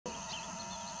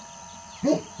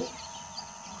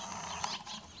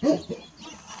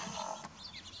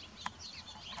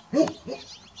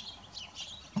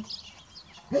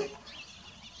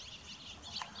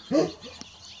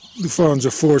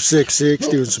Lufthansa 466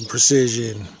 doing some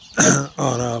precision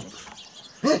on up,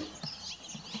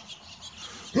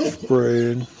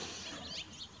 spraying.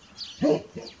 A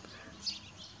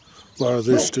lot of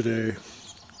this today,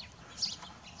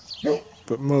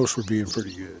 but most were being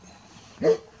pretty good.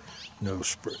 No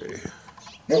spray.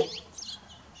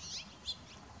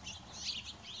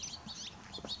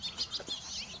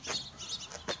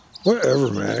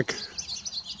 Whatever, Mac.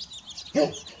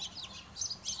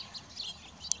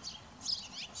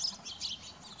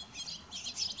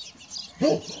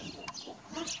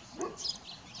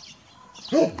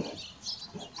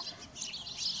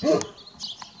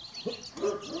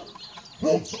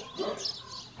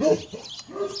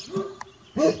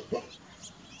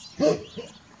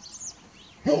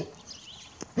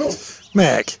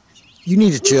 Mac, you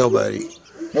need to chill, buddy.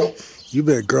 You've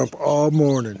been grump all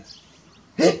morning.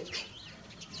 There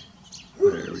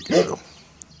we go.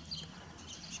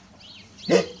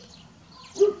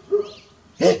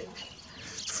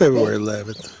 It's February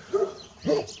 11th.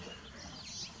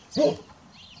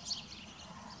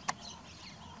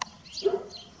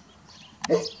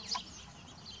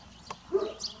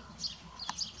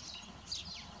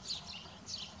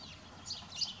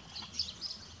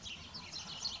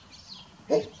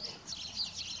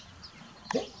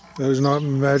 Those not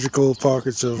magical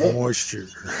pockets of moisture,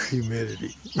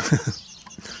 humidity.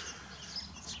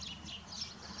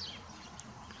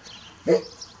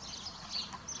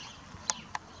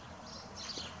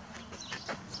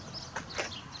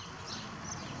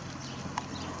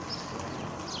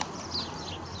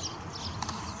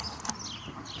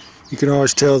 You can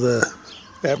always tell the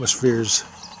atmosphere's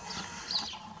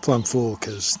plumb full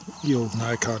because the old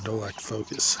Nikon don't like to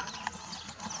focus.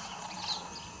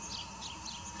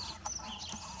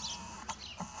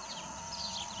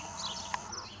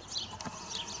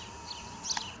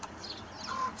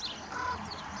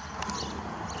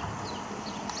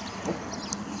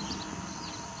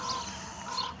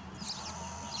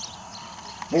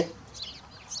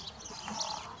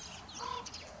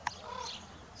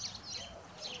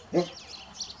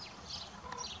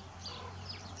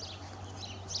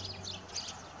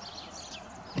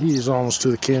 He's almost to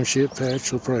the kinship patch.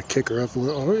 He'll probably kick her up a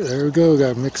little. Oh, there we go.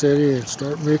 Got to mix that in.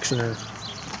 Start mixing her.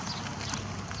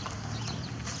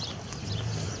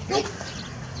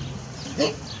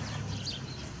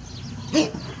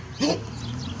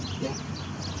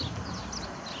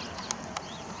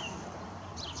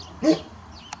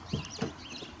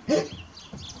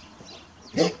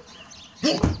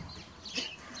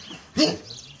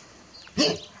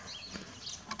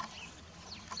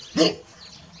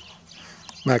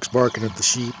 Mac's barking at the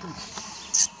sheep.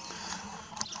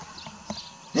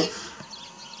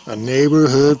 A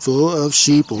neighborhood full of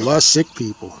sheep, a lot of sick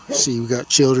people. See, we got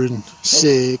children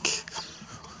sick,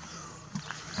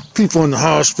 people in the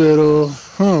hospital.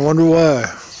 I wonder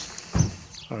why.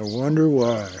 I wonder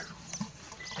why.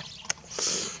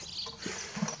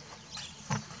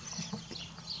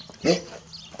 But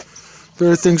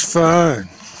everything's fine.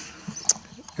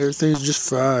 Everything's just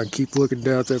fine. Keep looking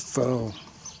down at that phone.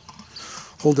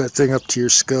 Hold that thing up to your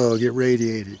skull, get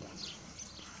radiated.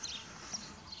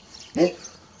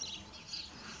 It's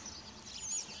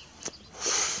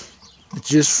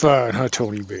just fine, huh,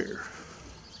 Tony Bear?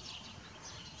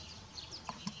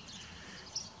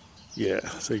 Yeah,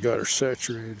 they got her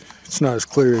saturated. It's not as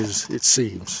clear as it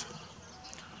seems.